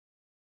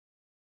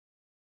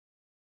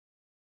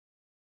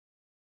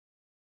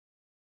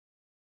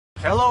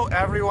Hello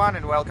everyone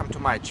and welcome to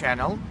my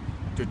channel.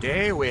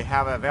 Today we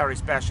have a very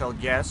special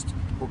guest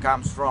who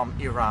comes from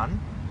Iran.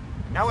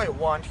 Now I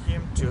want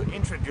him to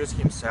introduce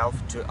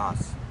himself to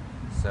us.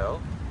 So,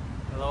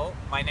 hello,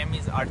 my name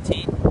is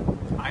Artin.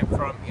 I'm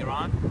from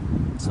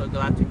Iran. So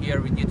glad to be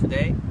here with you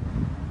today.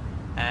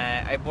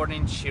 I'm born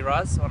in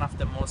Shiraz, one of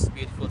the most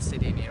beautiful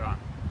cities in Iran.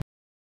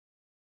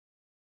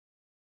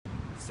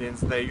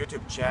 since the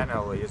YouTube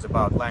channel is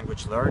about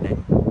language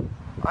learning,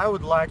 I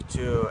would like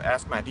to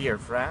ask my dear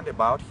friend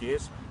about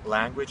his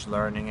language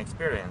learning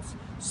experience.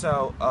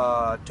 So,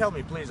 tell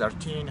me please,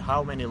 Artin,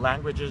 how many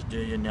languages do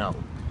you know?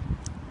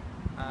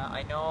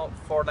 I know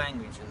 4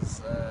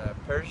 languages,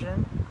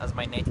 Persian as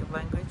my native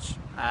language,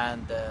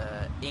 and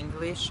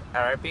English,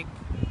 Arabic,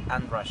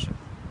 and Russian.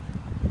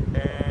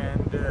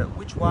 And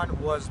which one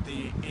was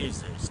the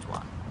easiest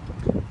one?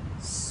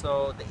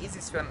 So the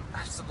easiest one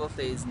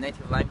absolutely is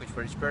native language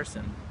for each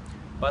person,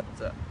 but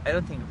I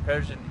don't think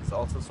Persian is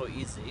also so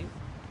easy.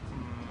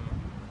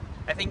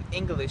 I think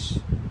English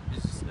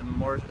is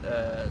more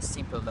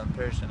simple than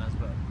Persian as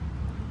well.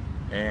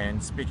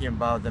 And speaking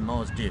about the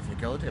most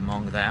difficult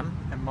among them?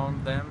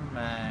 Among them,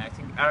 I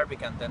think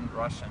Arabic and then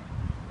Russian.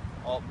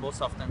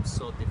 Both of them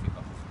so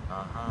difficult.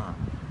 Uh-huh.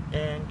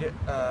 And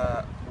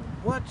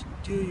what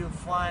do you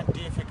find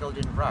difficult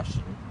in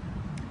Russian?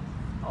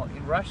 Oh,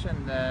 in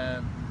Russian,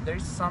 there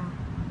is some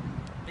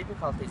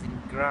difficulties in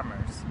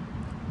grammars.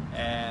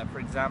 For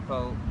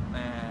example,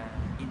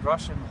 in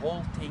Russian,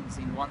 whole things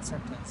in one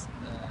sentence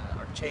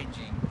are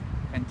changing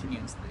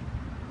continuously.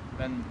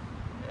 When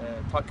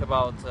talk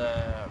about,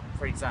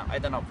 for example, I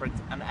don't know, for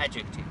an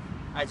adjective.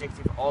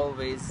 Adjective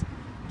always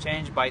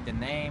change by the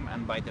name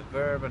and by the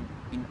verb, and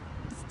in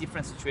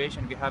different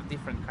situations we have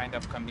different kind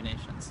of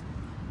combinations.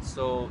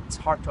 So it's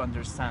hard to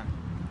understand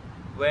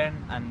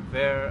when and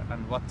where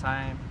and what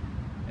time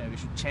we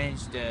should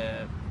change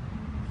the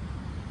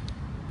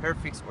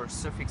prefix or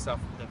suffix of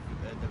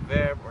the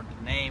verb or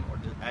the name or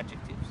the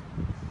adjectives,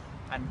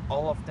 and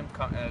all of them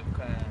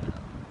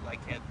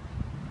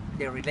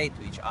they relate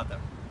to each other.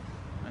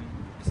 And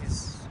this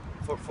is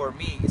for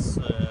me is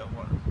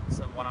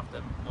one of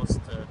the most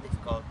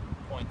difficult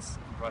points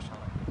in Russian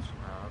language.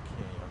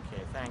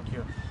 Okay, thank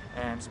you.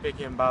 And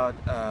speaking about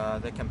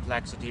the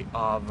complexity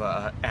of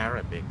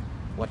Arabic,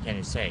 what can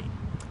you say?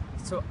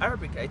 So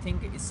Arabic, I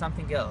think, is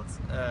something else.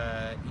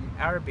 In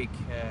Arabic,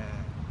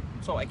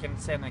 so I can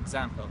say an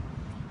example.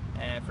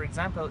 For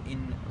example,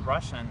 in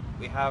Russian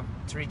we have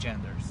 3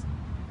 genders,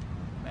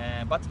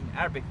 but in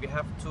Arabic we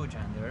have 2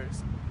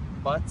 genders.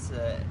 But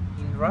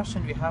in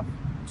Russian we have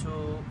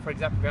 2. For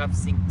example, we have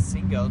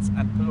singles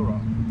and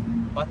plural.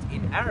 But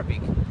in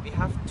Arabic we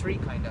have 3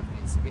 kind of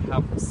things. We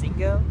have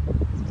single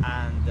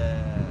and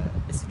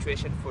a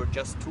situation for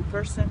just 2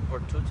 person or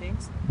 2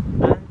 things,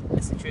 and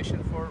a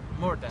situation for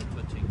more than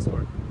 2 things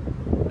or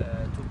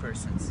 2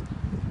 persons.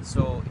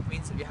 So it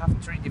means we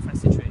have 3 different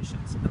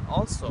situations, and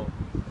also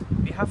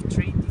we have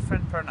 3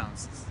 different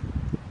pronouns.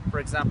 For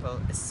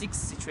example, a 6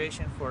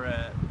 situation for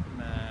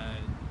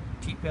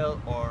people,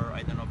 or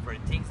I don't know, for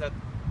things that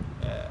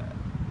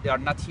they are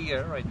not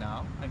here right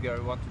now and we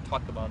want to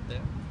talk about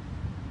them.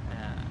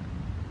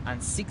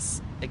 And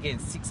 6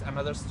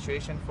 another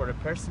situation for a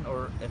person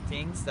or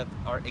things that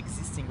are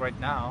existing right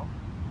now,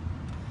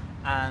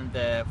 and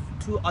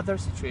 2 other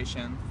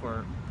situations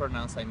for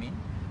pronouns, I mean,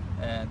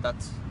 that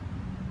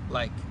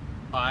like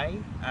I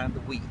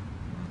and we,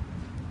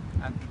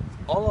 and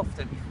all of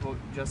them, if we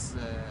just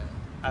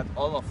add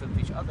all of them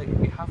to each other,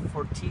 we have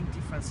 14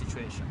 different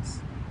situations,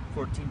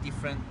 14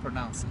 different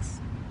pronouns.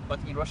 But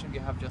in Russian we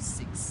have just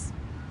 6.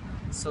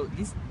 So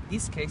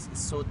this case is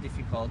so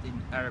difficult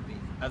in Arabic.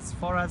 As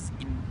far as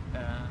in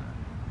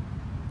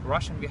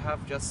Russian we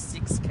have just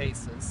 6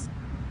 cases,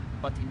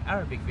 but in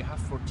Arabic we have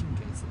 14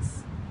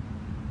 cases.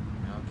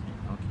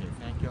 Okay,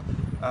 thank you.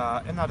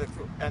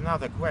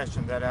 Another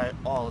question that I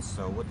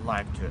also would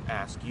like to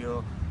ask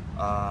you: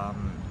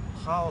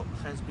 how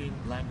has been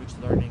language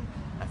learning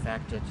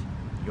affected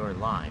your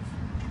life?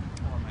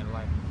 Oh, my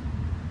life.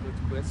 Good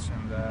question.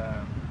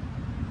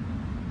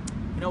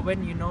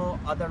 When you know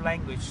other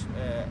language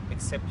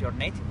except your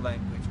native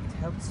language, it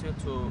helps you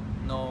to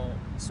know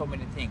so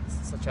many things,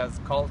 such as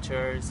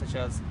culture, such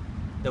as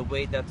the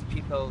way that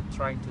people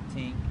trying to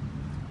think,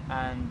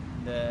 and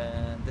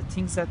the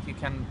things that you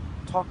can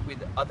talk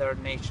with other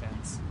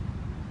nations.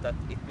 That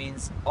it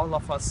means all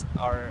of us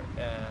are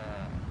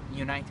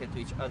united to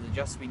each other.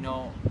 Just we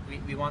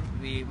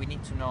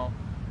need to know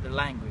the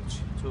language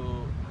to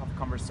have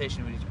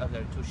conversation with each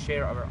other, to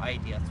share our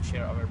ideas, to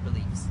share our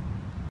beliefs.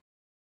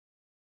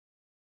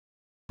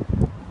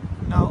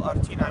 Now,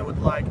 Artin, I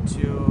would like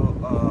to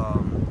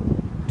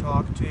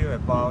talk to you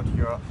about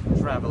your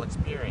travel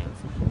experience.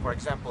 For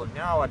example,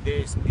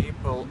 nowadays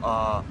people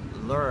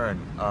learn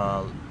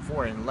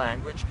foreign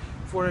language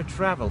for a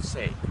travel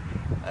sake.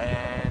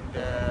 And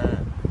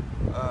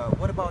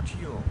what about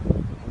you?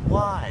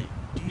 Why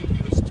did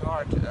you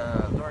start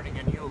learning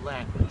a new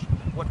language?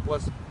 What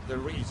was the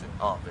reason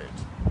of it?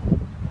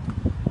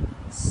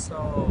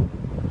 So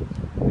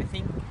I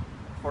think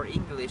for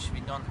English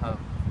we don't have,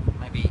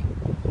 maybe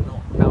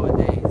nowadays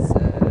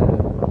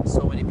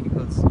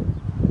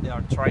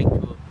trying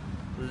to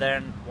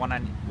learn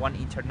one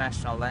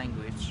international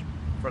language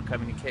for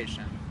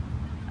communication.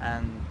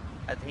 And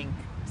I think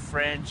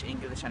French,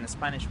 English, and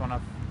Spanish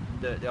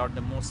they are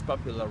the most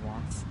popular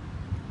ones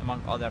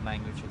among other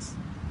languages.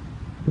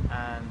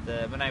 And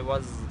when I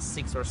was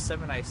 6 or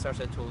 7, I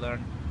started to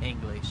learn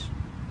English.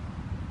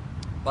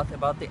 But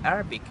about the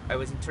Arabic, I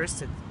was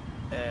interested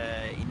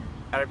in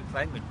Arabic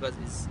language because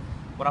it's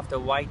one of the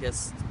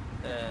widest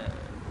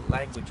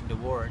language in the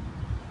world.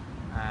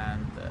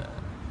 And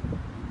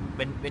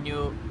when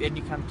you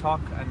can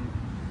talk and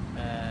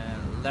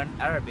learn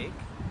Arabic,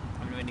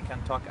 I mean, when you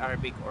can talk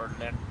Arabic or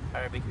learn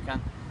Arabic, you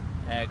can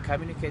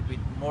communicate with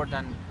more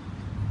than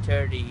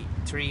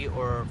 33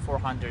 or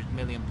 400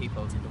 million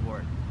people in the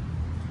world.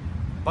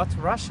 But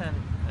Russian,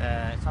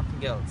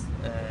 something else.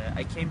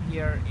 I came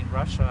here in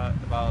Russia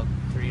about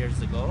 3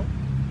 years ago,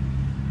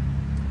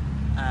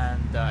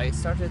 and I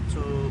started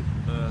to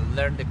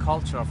learn the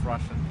culture of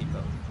Russian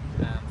people.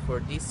 And for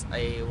this,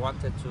 I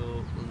wanted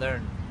to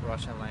learn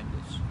Russian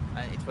language,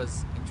 and it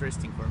was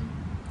interesting for me.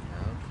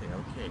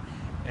 Okay.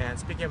 And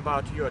speaking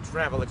about your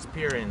travel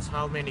experience,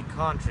 how many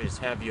countries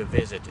have you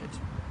visited?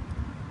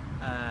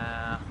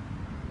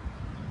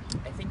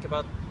 I think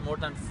about more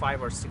than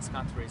 5 or 6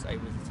 countries I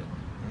visited.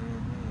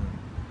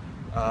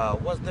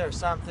 Was there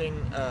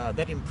something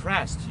that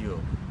impressed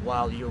you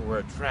while you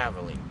were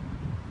traveling?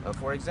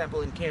 For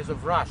example, in case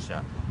of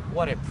Russia,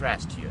 what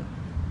impressed you?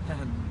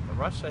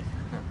 Russia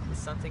is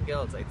something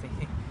else, I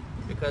think,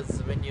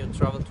 because when you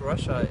travel to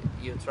Russia,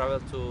 you travel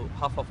to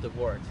half of the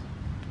world,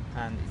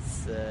 and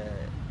it's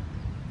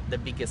the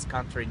biggest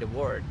country in the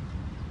world.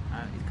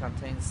 It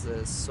contains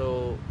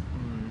so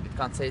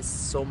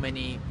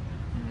many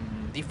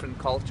different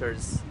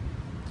cultures,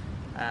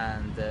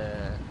 and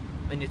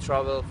when you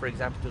travel, for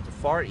example, to the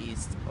Far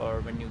East,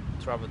 or when you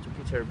travel to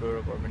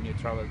Petersburg, or when you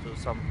travel to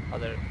some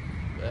other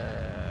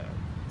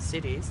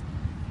cities,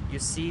 you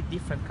see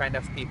different kind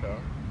of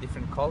people,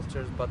 different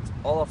cultures, but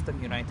all of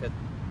them united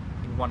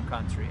in one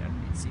country, and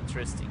it's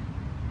interesting.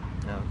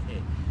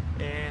 Okay.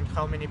 And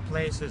how many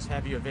places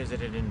have you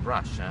visited in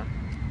Russia?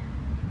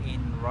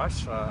 In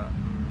Russia,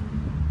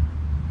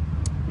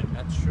 I'm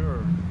not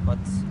sure, but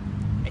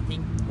I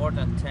think more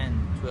than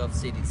 10, 12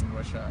 cities in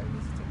Russia I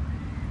visited.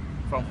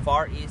 From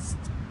Far East,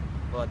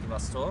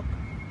 Vladivostok,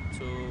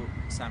 to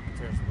St.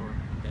 Petersburg,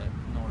 the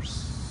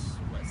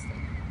northwest.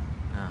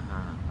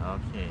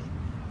 Okay.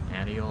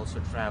 And you also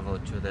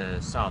traveled to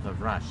the south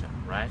of Russia,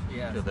 right?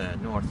 Yes. To the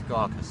North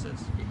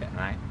Caucasus, Yeah.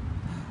 right?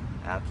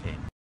 Okay.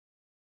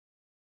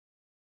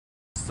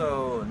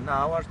 So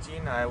now,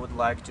 Artin, I would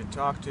like to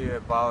talk to you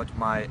about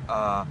my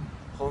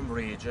home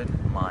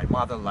region, my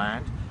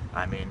motherland.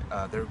 I mean,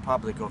 the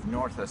Republic of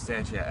North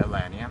Ossetia,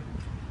 Iranian.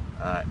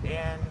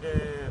 And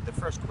the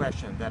first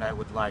question that I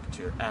would like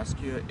to ask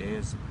you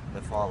is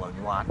the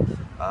following one.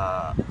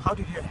 How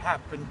did you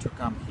happen to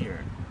come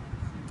here?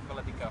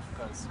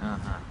 Vladikavkaz.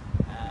 Uh-huh.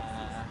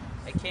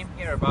 I came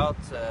here about,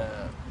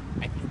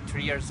 I think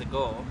 3 years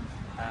ago,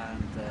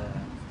 and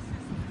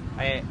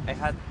I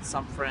had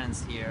some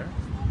friends here.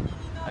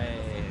 I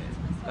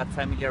got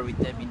familiar with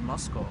them in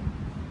Moscow,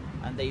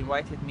 and they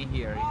invited me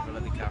here in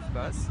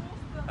Vladikavkaz.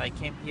 I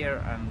came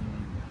here and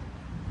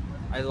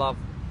I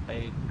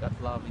got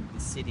love in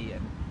this city,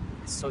 and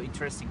it's so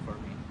interesting for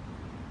me,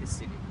 this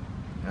city,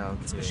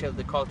 Okay. especially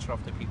the culture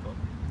of the people.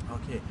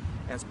 Okay.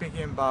 And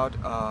speaking about,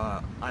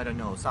 I don't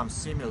know, some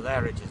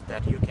similarities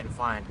that you can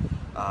find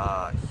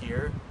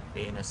here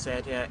in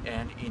Ossetia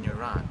and in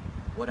Iran,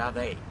 what are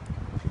they?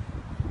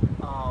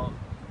 I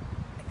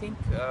think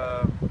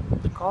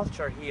the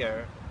culture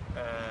here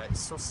is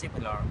so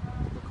similar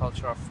to the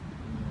culture of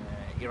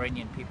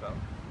Iranian people.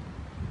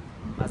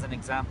 As an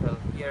example,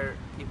 here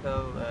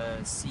people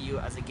see you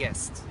as a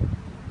guest,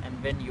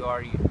 and when you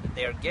are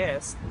their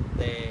guest,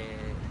 they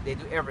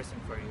do everything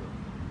for you.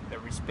 They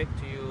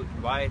respect you,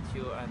 invite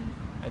you, and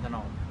I don't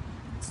know.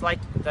 It's like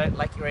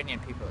Iranian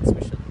people,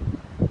 especially.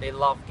 They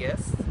love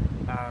guests,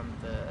 and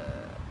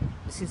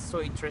this is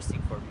so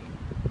interesting for me.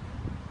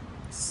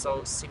 It's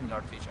so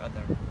similar to each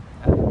other.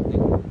 And the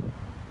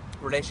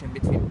relation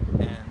between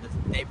the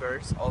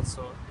neighbors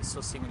also is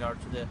so similar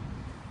to the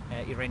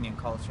Iranian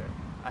culture,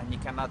 and you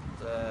cannot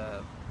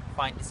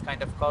find this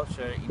kind of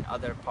culture in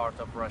other part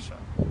of Russia.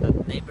 The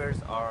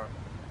neighbors are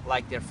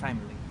like their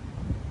family.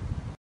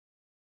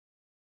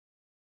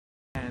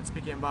 And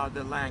speaking about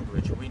the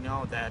language, we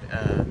know that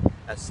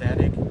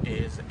Ossetic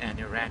is an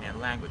Iranian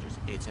language.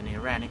 It's an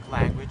Iranic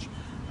language.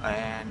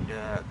 And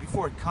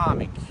before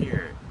coming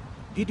here,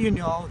 did you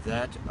know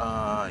that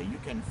you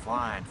can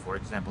find, for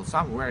example,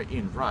 somewhere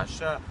in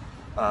Russia,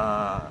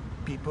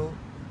 people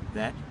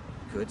that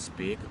could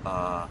speak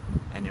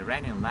an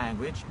Iranian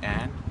language,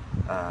 and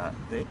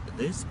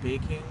this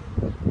speaking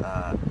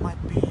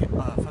might be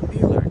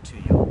familiar to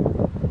you?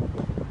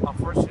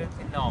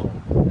 Unfortunately, no.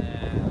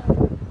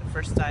 The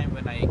first time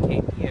when I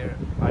came here,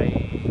 I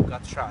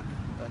got shocked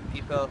that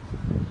people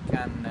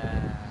can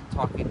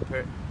talk in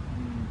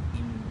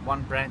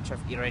one branch of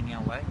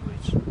Iranian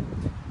language,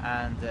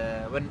 and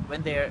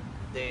when they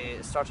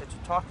started to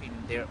talk in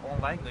their own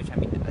language, I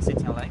mean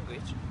Ossetian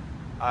language,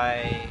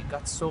 I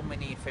got so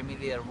many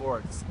familiar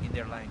words in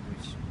their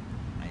language.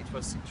 It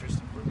was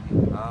interesting for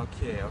me.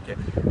 Okay, okay.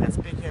 And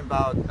speaking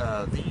about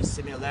these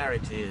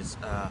similarities,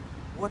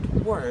 what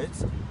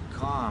words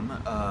come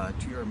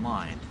to your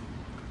mind?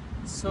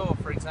 So,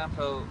 for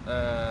example,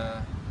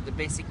 the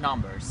basic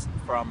numbers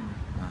from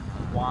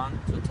Uh-huh. 1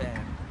 to 10,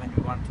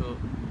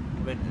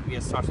 when we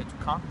started to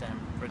count them.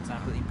 For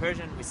example, in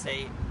Persian we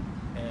say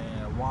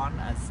 1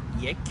 as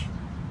yek,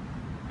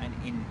 and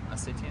in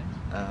Ossetian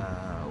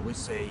We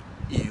say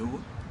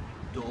you,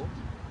 do,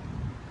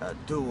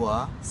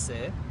 dua,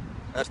 se,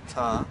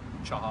 erta,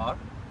 chahar,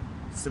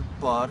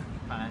 sipar,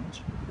 panj,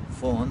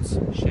 fons,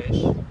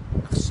 shesh,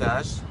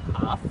 khshash,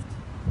 haft,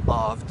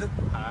 avd,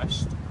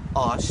 hasht,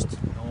 asht,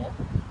 no,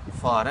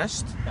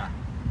 faresht, da.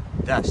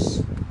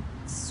 dash.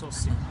 So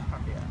similar,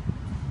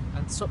 yeah.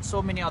 And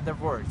so many other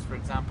words. For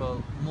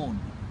example, moon.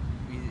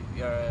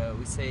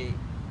 We say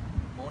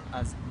moon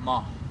as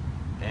ma.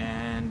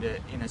 And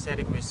in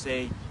Assetic we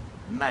say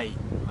may.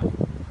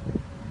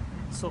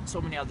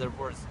 So many other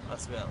words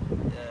as well.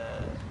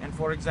 And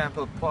for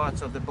example,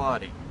 parts of the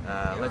body.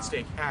 Let's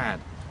take head,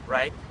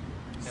 right?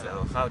 Yeah. So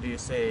how do you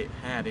say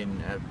head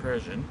in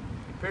Persian?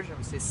 In Persian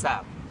we say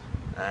sab.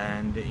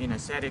 And in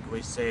Assetic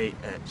we say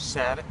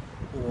shar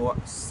or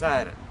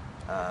sar.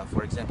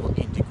 For example,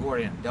 in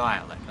Tigorian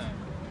dialect.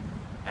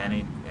 And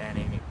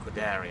in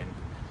Kudarian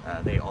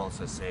they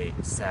also say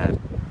sar.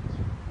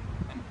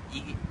 And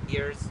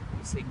ears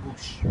we say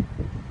gush.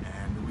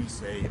 And we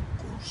say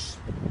kush.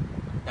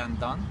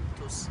 Dandan,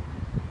 tus.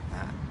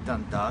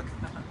 Dandag.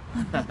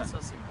 So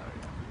similar.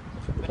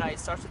 Yeah. When I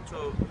started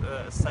to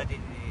study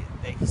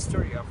the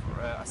history of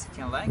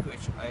Ossetian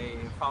language, I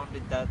found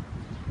it that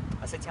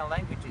Ossetian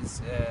language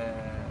is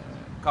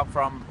come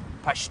from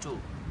Pashto,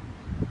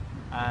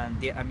 and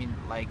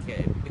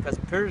because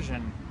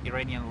Persian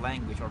Iranian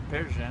language or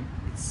Persian,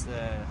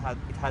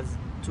 it has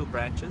two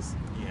branches,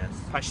 Yes.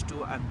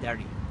 Pashto and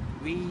Dari.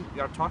 We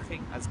are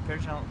talking as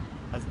Persian,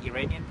 as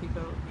Iranian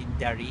people in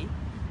Dari,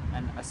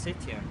 and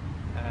Ossetian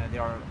they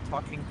are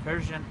talking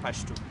Persian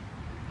Pashto.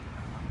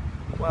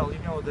 Well, you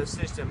know, the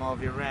system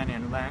of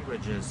Iranian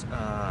languages,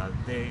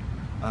 they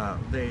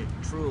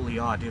truly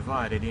are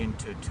divided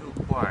into two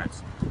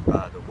parts: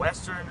 the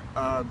Western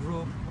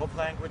group of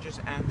languages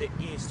and the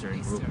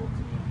Eastern group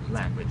of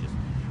languages.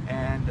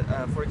 And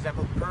for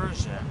example,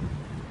 Persian,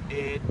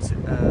 it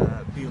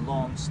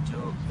belongs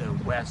to the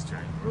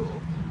Western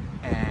group,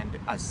 and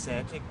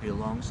Ossetic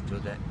belongs to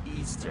the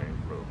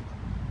Eastern group.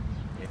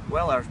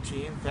 Well,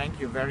 Artin, thank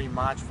you very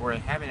much for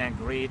having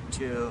agreed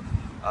to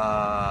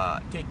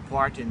take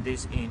part in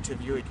this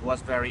interview. It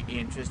was very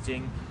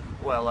interesting.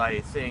 Well,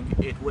 I think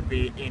it would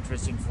be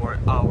interesting for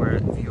our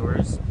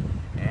viewers,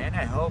 and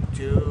I hope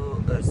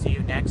to see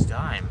you next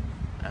time.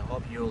 I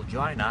hope you'll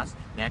join us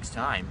next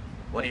time.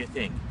 What do you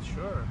think?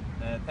 Sure.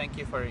 Thank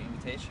you for your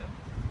invitation.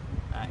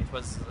 It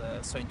was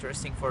so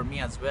interesting for me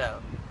as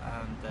well,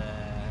 and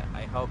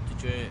I hope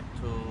to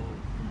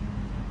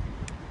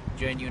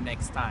join you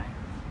next time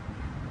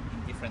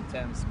in different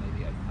terms.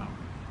 Maybe I don't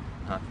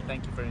know. Okay.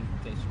 Thank you for your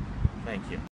invitation. Thank you.